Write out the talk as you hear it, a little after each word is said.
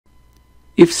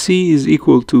If C is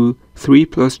equal to 3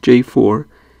 plus J4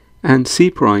 and C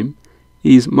prime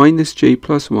is minus J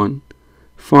plus 1,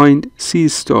 find C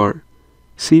star,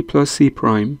 C plus C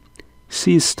prime,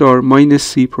 C star minus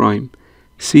C prime,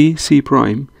 C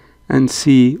prime, and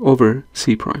C over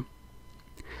C prime.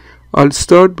 I'll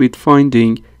start with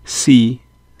finding C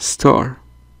star,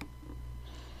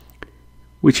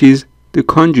 which is the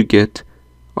conjugate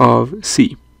of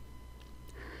C.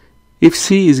 If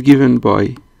C is given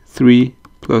by 3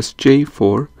 plus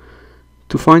J4,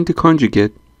 to find the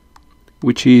conjugate,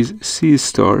 which is C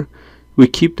star, we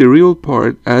keep the real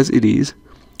part as it is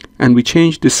and we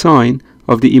change the sign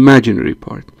of the imaginary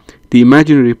part. The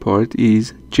imaginary part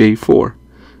is J4.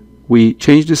 We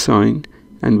change the sign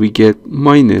and we get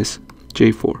minus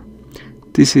J4.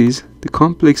 This is the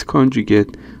complex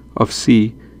conjugate of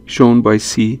C, shown by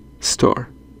C star.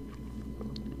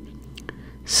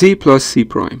 C plus C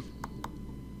prime.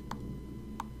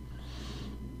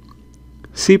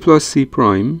 C plus C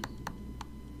prime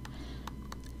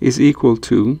is equal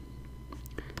to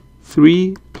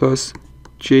 3 plus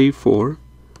J4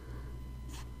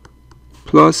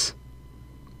 plus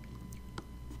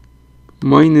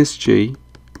minus J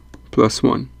plus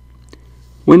 1.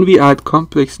 When we add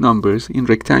complex numbers in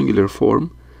rectangular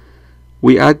form,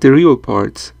 we add the real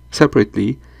parts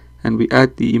separately and we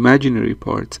add the imaginary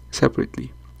parts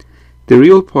separately. The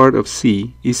real part of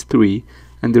C is 3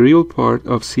 and the real part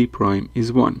of C prime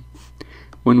is 1.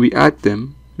 When we add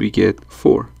them, we get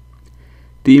 4.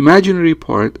 The imaginary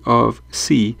part of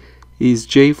C is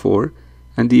J4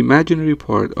 and the imaginary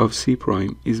part of C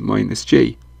prime is minus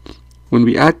J. When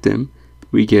we add them,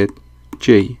 we get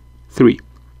J3.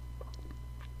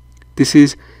 This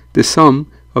is the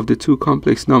sum of the two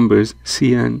complex numbers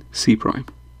C and C prime.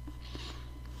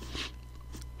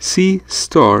 C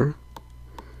star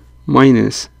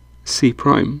minus C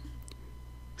prime.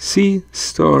 C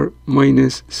star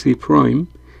minus C prime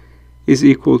is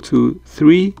equal to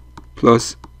 3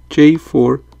 plus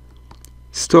J4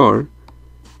 star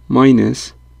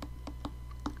minus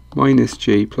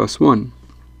J plus 1.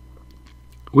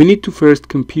 We need to first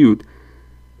compute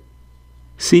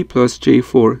C plus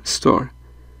J4 star,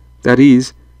 that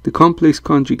is the complex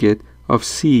conjugate of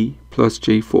C plus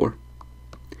J4.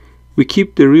 We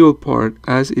keep the real part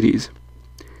as it is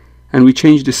and we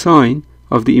change the sign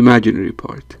of the imaginary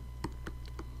part,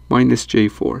 minus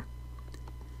J4.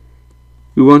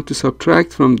 We want to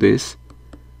subtract from this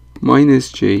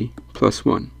minus J plus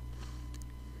 1.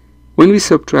 When we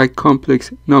subtract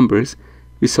complex numbers,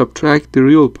 we subtract the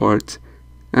real parts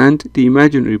and the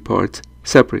imaginary parts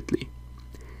separately.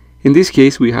 In this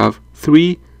case, we have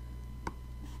 3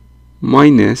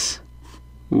 minus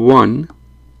 1,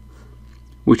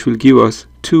 which will give us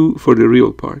 2 for the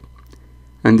real part.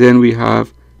 And then we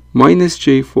have minus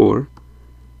J4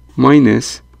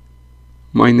 minus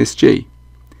J.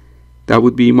 That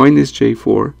would be minus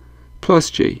J4 plus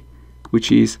J,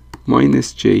 which is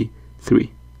minus J3.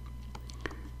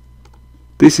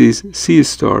 This is C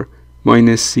star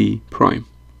minus C prime.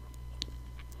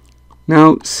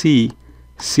 Now C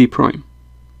prime.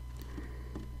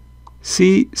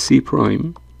 C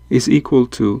prime is equal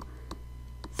to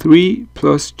 3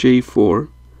 plus J4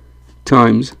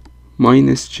 times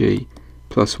minus J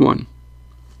plus 1.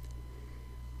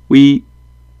 We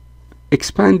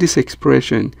expand this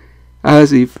expression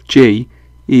as if J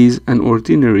is an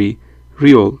ordinary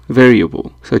real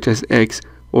variable such as X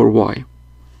or Y.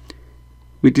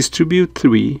 We distribute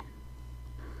 3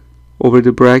 over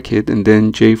the bracket and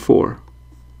then J4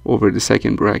 over the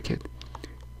second bracket.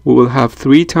 We will have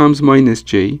 3 times minus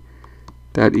J,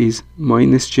 that is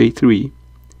minus J3,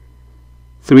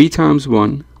 3 times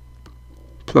 1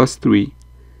 plus 3,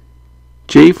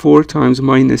 J4 times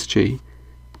minus J,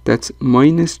 that's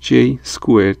minus J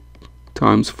squared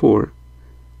times 4,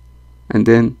 and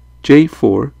then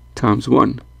J4 times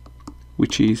 1,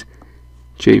 which is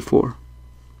J4.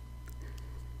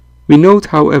 We note,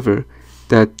 however,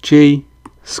 that J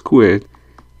squared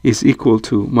is equal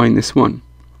to minus 1.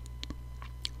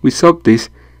 We sub this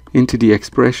into the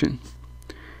expression.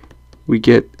 We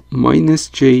get minus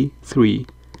J3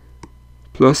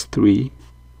 plus 3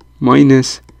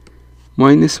 minus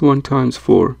 1 times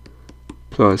 4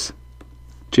 plus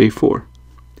J4.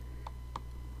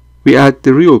 We add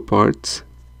the real parts,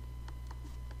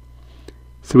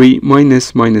 3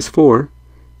 minus 4,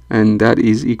 and that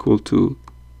is equal to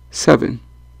 7.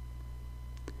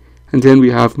 And then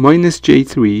we have minus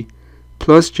J3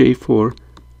 plus J4,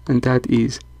 and that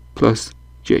is plus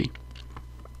J.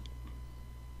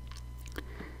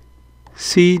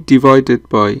 C divided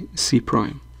by C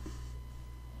prime.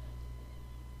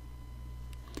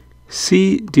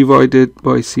 C divided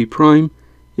by C prime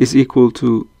is equal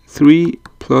to 3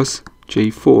 plus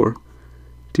j4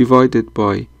 divided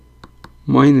by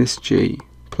minus j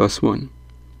plus 1.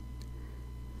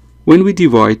 When we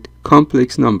divide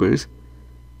complex numbers,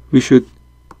 we should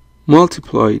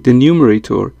multiply the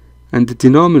numerator and the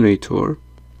denominator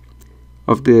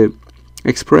of the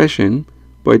expression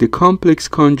by the complex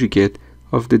conjugate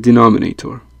of the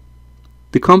denominator.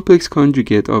 The complex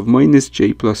conjugate of minus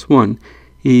j plus 1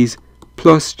 is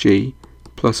plus j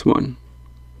plus 1.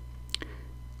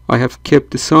 I have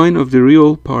kept the sign of the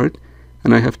real part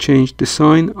and I have changed the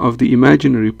sign of the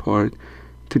imaginary part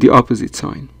to the opposite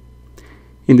sign.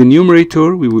 In the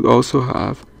numerator we would also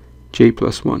have j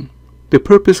plus 1. The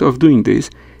purpose of doing this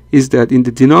is that in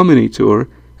the denominator,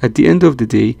 at the end of the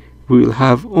day, we will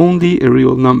have only a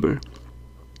real number.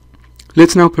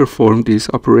 Let's now perform this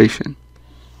operation.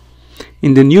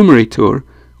 In the numerator,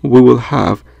 we will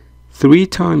have 3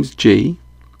 times j,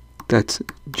 that's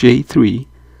j3,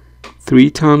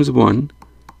 3 times 1,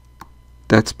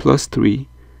 that's plus 3,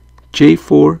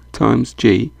 j4 times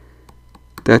j,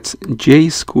 that's j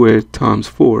squared times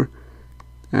 4,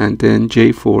 and then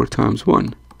j4 times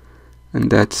 1, and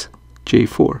that's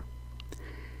j4.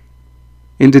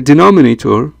 In the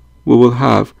denominator, we will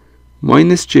have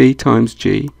minus j times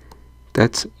j,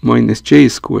 that's minus j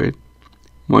squared,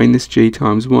 minus j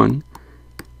times 1,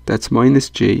 that's minus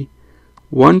j,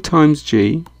 1 times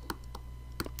j,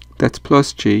 that's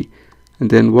plus j, and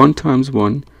then 1 times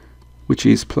 1, which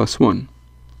is plus 1.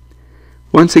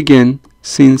 Once again,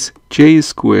 since j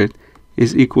squared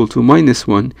is equal to minus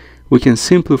 1, we can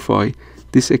simplify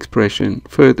this expression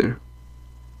further.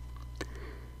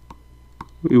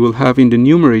 We will have in the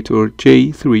numerator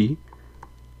j3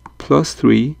 plus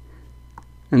 3,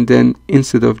 and then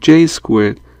instead of j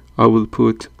squared I will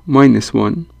put minus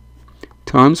 1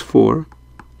 times 4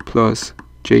 plus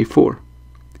j4.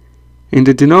 In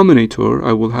the denominator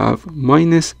I will have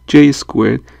minus j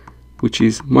squared, which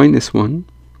is minus 1,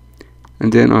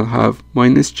 and then I'll have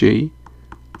minus j,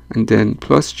 and then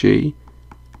plus j,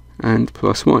 and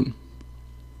plus 1.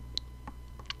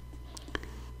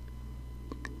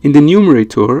 In the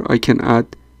numerator, I can add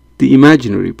the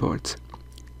imaginary parts,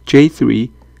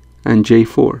 j3 and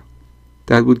j4.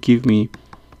 That would give me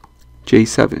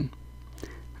j7.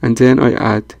 And then I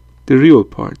add the real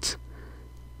parts.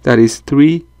 That is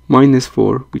 3 minus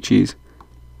 4, which is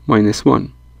minus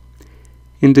 1.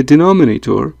 In the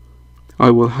denominator, I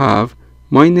will have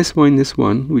minus minus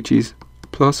 1, which is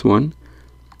plus 1.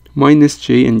 Minus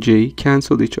j and j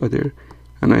cancel each other,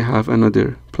 and I have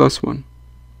another plus 1.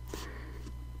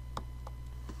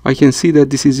 I can see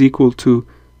that this is equal to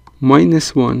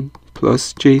minus 1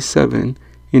 plus j7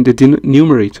 in the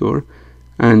numerator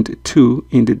and 2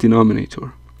 in the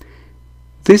denominator.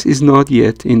 This is not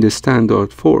yet in the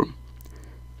standard form.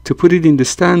 To put it in the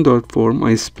standard form,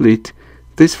 I split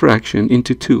this fraction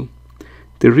into 2.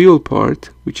 The real part,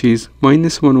 which is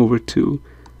minus 1 over 2,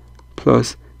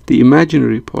 plus the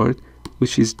imaginary part,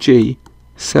 which is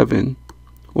j7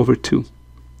 over 2.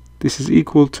 This is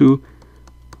equal to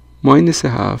minus a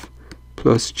half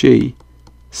plus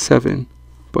j7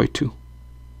 by 2.